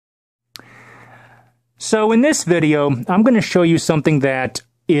So in this video, I'm going to show you something that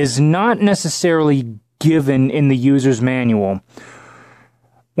is not necessarily given in the user's manual.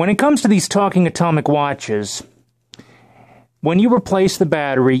 When it comes to these talking atomic watches, when you replace the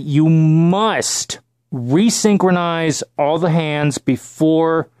battery, you must resynchronize all the hands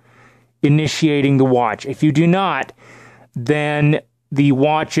before initiating the watch. If you do not, then the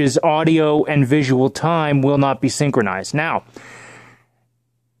watch's audio and visual time will not be synchronized. Now,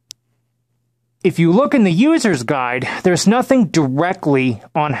 if you look in the user's guide, there's nothing directly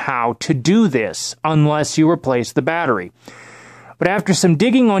on how to do this unless you replace the battery. But after some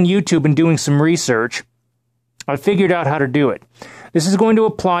digging on YouTube and doing some research, I figured out how to do it. This is going to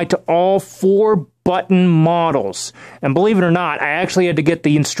apply to all 4-button models. And believe it or not, I actually had to get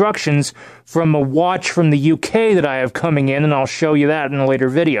the instructions from a watch from the UK that I have coming in, and I'll show you that in a later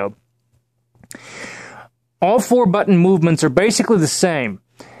video. All 4-button movements are basically the same.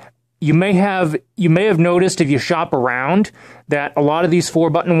 You may have noticed if you shop around that a lot of these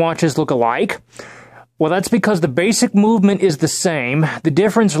 4-button watches look alike. Well, that's because the basic movement is the same. The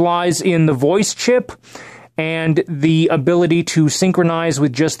difference lies in the voice chip and the ability to synchronize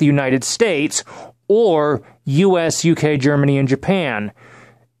with just the United States or US, UK, Germany, and Japan.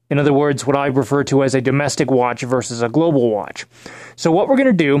 In other words, what I refer to as a domestic watch versus a global watch. So what we're going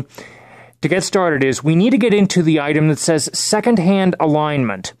to do to get started is we need to get into the item that says second hand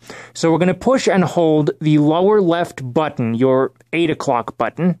alignment. So we're going to push and hold the lower left button, your 8 o'clock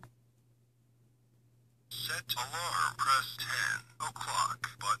button. Set alarm, press 10 o'clock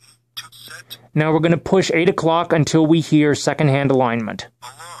button to set. Now we're going to push 8 o'clock until we hear second hand alignment.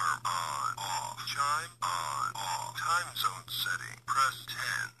 Alarm on, off, chime on, off, time zone setting, press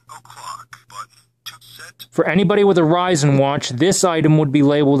 10 o'clock button to set. For anybody with a Ryzen watch, this item would be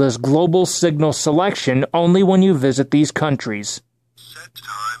labeled as Global Signal Selection only when you visit these countries. Set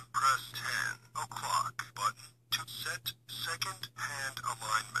time, press 10 o'clock button to set second hand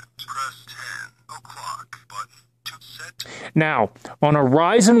alignment, press 10 o'clock button to set. Now, on a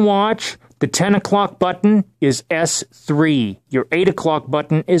Ryzen watch, the 10 o'clock button is S3. Your 8 o'clock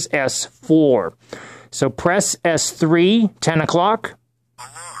button is S4. So press S3, 10 o'clock.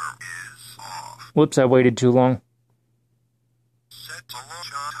 Alarm is off. Whoops, I waited too long. Set alarm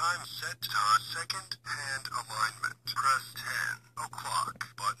time, set time, second hand alignment, press 10 o'clock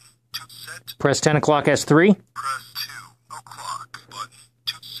button to set. Press 10 o'clock S3. Press 2 o'clock button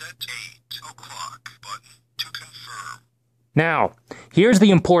to set 8 o'clock button to confirm. Now, here's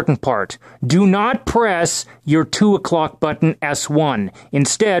the important part. Do not press your 2 o'clock button S1.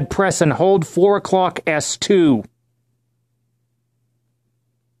 Instead, press and hold 4 o'clock S2.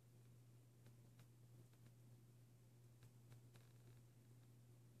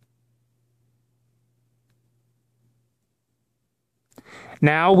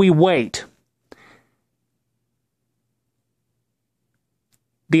 Now we wait.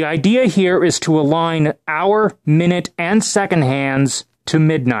 The idea here is to align hour, minute, and second hands to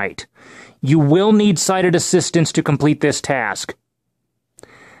midnight. You will need sighted assistance to complete this task.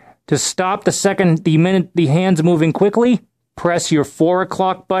 To stop the hands moving quickly, press your 4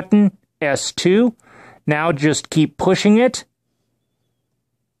 o'clock button, S2. Now just keep pushing it,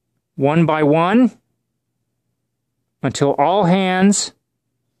 one by one, until all hands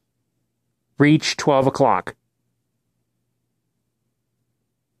reach 12 o'clock.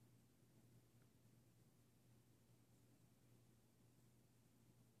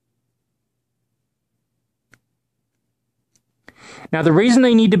 Now, the reason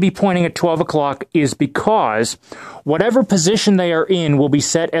they need to be pointing at 12 o'clock is because whatever position they are in will be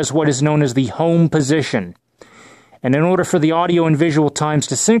set as what is known as the home position. And in order for the audio and visual times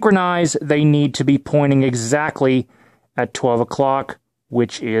to synchronize, they need to be pointing exactly at 12 o'clock,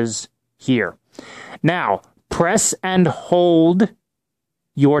 which is here. Now, press and hold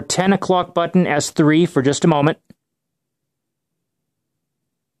your 10 o'clock button S3 for just a moment.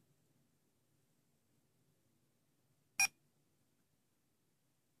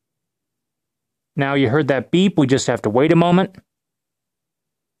 Now you heard that beep, we just have to wait a moment.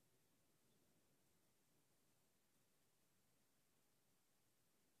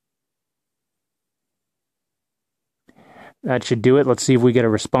 That should do it. Let's see if we get a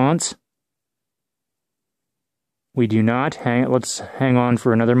response. We do not. Let's hang on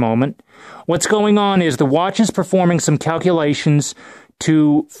for another moment. What's going on is the watch is performing some calculations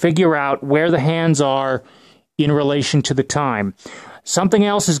to figure out where the hands are in relation to the time. Something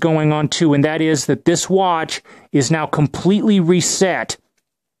else is going on too, and that is that this watch is now completely reset.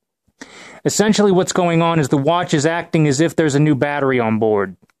 Essentially what's going on is the watch is acting as if there's a new battery on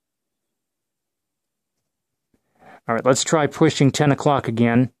board. All right, let's try pushing 10 o'clock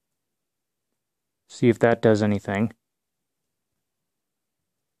again. See if that does anything.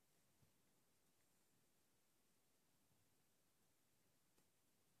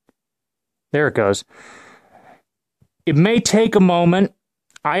 There it goes. It may take a moment.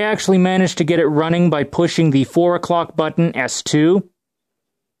 I actually managed to get it running by pushing the 4 o'clock button, S2.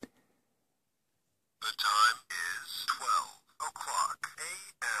 The time is 12 o'clock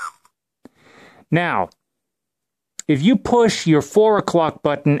a.m. Now, if you push your 4 o'clock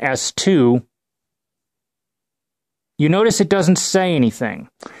button, S2, you notice it doesn't say anything.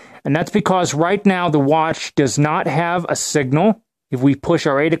 And that's because right now the watch does not have a signal. If we push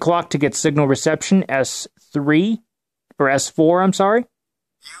our 8 o'clock to get signal reception, S3, or S4, I'm sorry.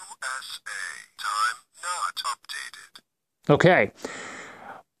 USA, time not updated. Okay.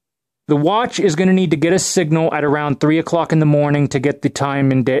 The watch is going to need to get a signal at around 3 o'clock in the morning to get the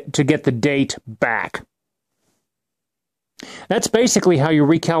time and to get the date back. That's basically how you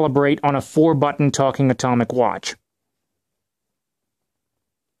recalibrate on a 4-button talking atomic watch.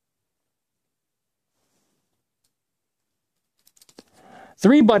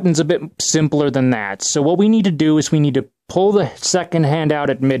 Three buttons a bit simpler than that. So what we need to do is we need to pull the second hand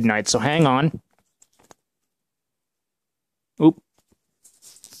out at midnight. So hang on. Oop.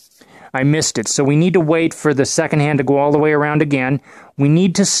 I missed it. So we need to wait for the second hand to go all the way around again. We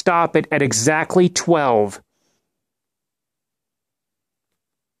need to stop it at exactly 12.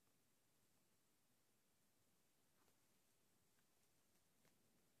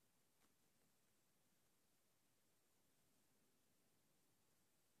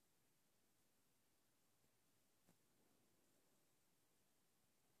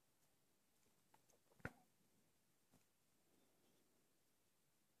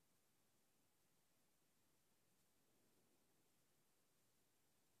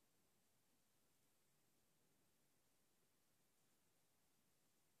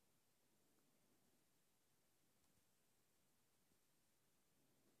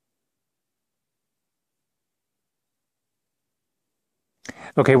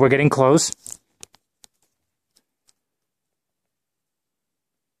 Okay, we're getting close.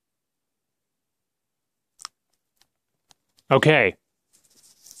 Okay.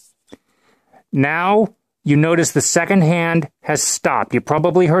 Now you notice the second hand has stopped. You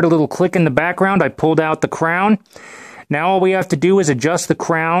probably heard a little click in the background. I pulled out the crown. Now all we have to do is adjust the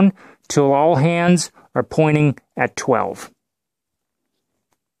crown till all hands are pointing at 12.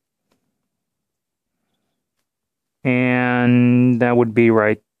 And that would be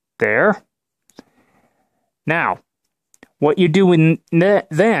right there. Now, what you do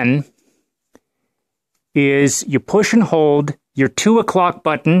then is you push and hold your 2 o'clock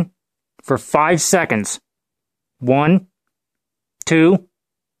button for 5 seconds. 1, 2,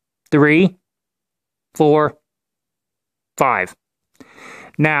 3, 4, 5.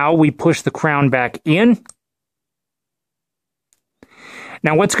 Now we push the crown back in.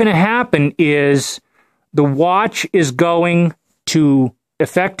 Now what's going to happen is the watch is going to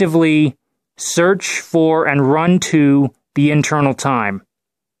effectively search for and run to the internal time.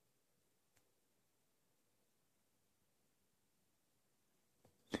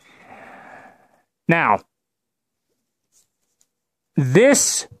 Now,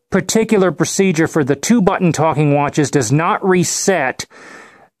 this particular procedure for the 2-button talking watches does not reset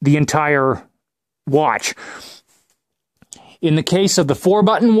the entire watch. In the case of the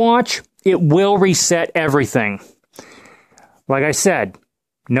 4-button watch, it will reset everything. Like I said,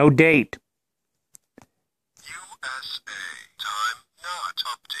 no date. USA, time not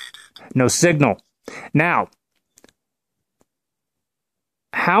updated. No signal. Now,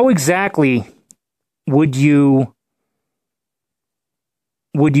 how exactly would you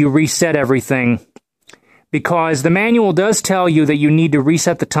reset everything? Because the manual does tell you that you need to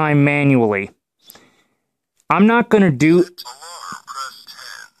reset the time manually. I'm not going to do...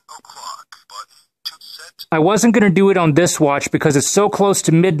 I wasn't going to do it on this watch because it's so close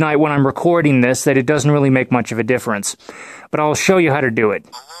to midnight when I'm recording this that it doesn't really make much of a difference. But I'll show you how to do it.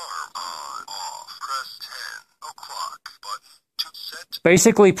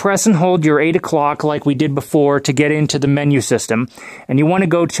 Basically, press and hold your 8 o'clock like we did before to get into the menu system. And you want to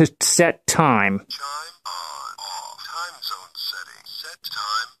go to set time. Chime on, off, time zone setting, set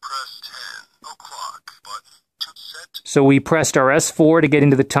time, press 10 o'clock button to set. So we pressed our S4 to get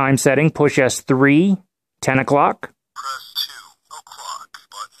into the time setting, push S3, 10 o'clock. Press 2 o'clock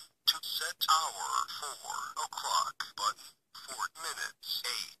button to set hour, 4 o'clock button, 4 minutes,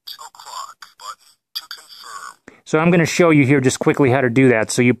 8 o'clock button to confirm. So I'm going to show you here just quickly how to do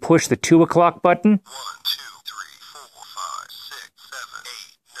that. So you push the 2 o'clock button. 1, 2, 3, 4, 5, 6, 7,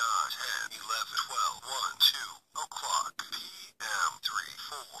 8, 9, 10, 11, 12, 1, 2 o'clock p.m. 3,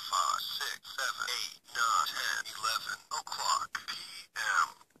 4, o'clock p.m.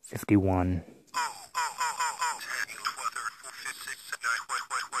 51.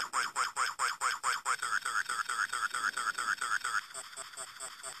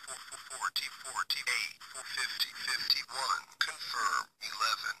 Confirm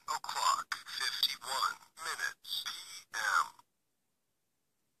 11 o'clock 51 minutes p.m.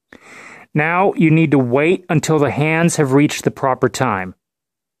 Now you need to wait until the hands have reached the proper time.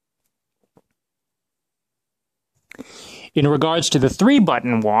 In regards to the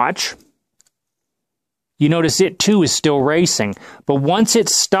 3-button watch, you notice it too is still racing, but once it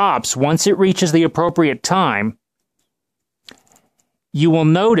stops, once it reaches the appropriate time, you will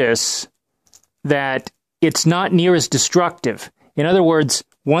notice that it's not near as destructive. In other words,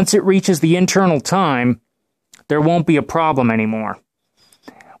 once it reaches the internal time, there won't be a problem anymore.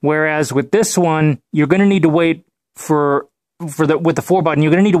 Whereas with this one, you're going to need to wait with the 4-button,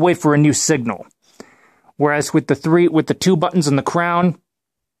 you're going to need to wait for a new signal. Whereas with the 2 buttons in the crown,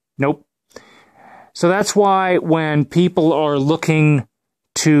 nope. So that's why when people are looking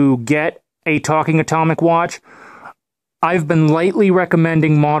to get a talking atomic watch, I've been lately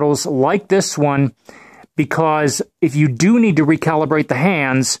recommending models like this one, because if you do need to recalibrate the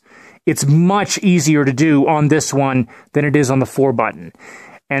hands, it's much easier to do on this one than it is on the 4-button.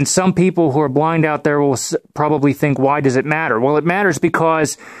 And some people who are blind out there will probably think, why does it matter? Well, it matters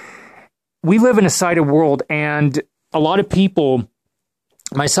because we live in a sighted world, and a lot of people,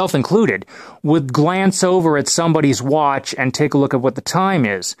 myself included, would glance over at somebody's watch and take a look at what the time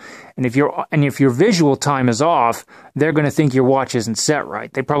is. And if your visual time is off, they're going to think your watch isn't set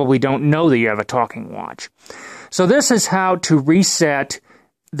right. They probably don't know that you have a talking watch. So this is how to reset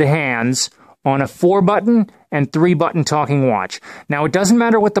the hands on a 4-button and 3-button talking watch. Now, it doesn't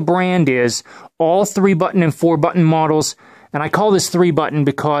matter what the brand is. All 3-button and 4-button models, and I call this 3-button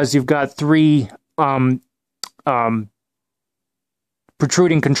because you've got 3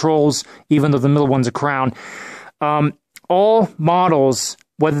 protruding controls, even though the middle one's a crown. All models,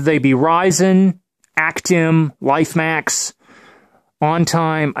 whether they be Ryzen, Actim, LifeMax,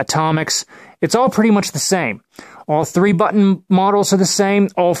 OnTime, Atomics, it's all pretty much the same. All 3-button models are the same.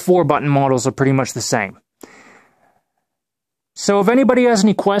 All 4-button models are pretty much the same. So if anybody has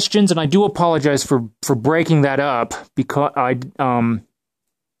any questions, and I do apologize for breaking that up, because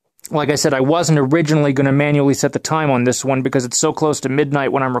like I said, I wasn't originally going to manually set the time on this one because it's so close to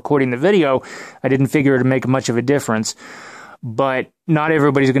midnight when I'm recording the video, I didn't figure it would make much of a difference. But not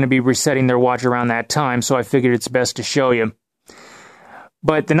everybody's going to be resetting their watch around that time, so I figured it's best to show you.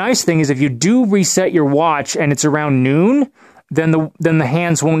 But the nice thing is if you do reset your watch and it's around noon, then the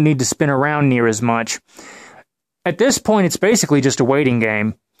hands won't need to spin around near as much. At this point, it's basically just a waiting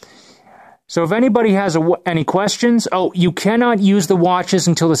game. So if anybody has any questions, you cannot use the watches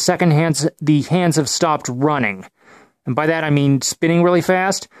until the hands have stopped running. And by that I mean spinning really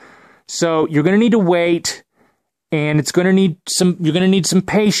fast. So you're going to need to wait, and you're going to need some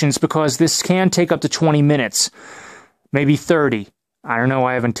patience, because this can take up to 20 minutes, maybe 30. I don't know,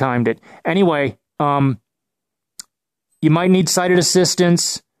 I haven't timed it. Anyway, you might need sighted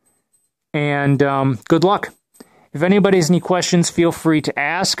assistance, and good luck. If anybody has any questions, feel free to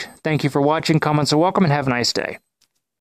ask. Thank you for watching. Comments are welcome, and have a nice day.